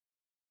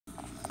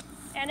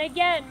And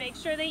again, make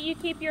sure that you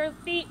keep your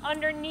feet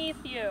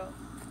underneath you.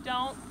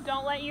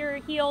 Don't let your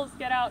heels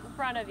get out in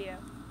front of you.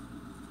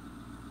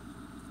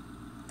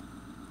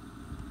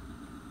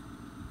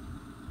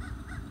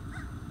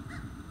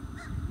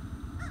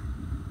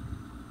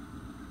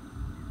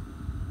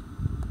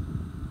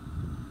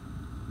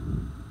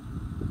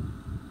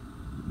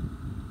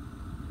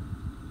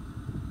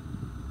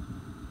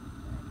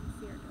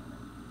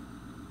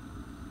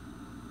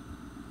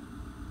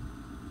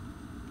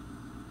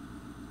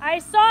 I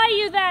saw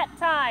you that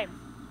time.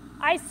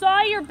 I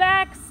saw your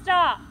back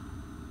stop.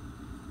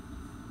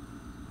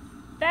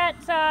 That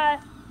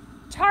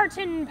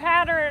tartan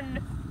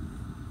pattern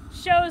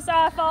shows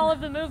off all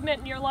of the movement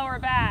in your lower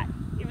back,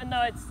 even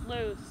though it's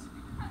loose.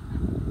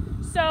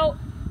 So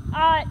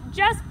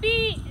just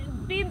be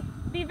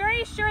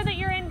very sure that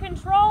you're in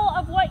control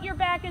of what your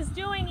back is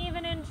doing,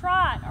 even in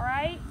trot, all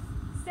right?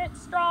 Sit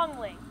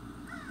strongly.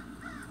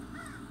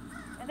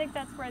 I think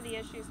that's where the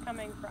issue's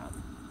coming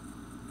from.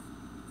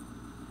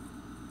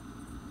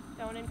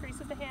 Don't increase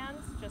with the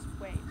hands, just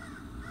wait.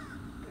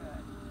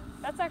 Good.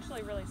 That's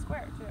actually really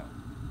square too.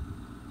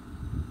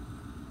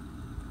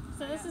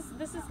 So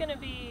this is going to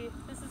be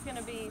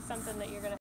something that you're going to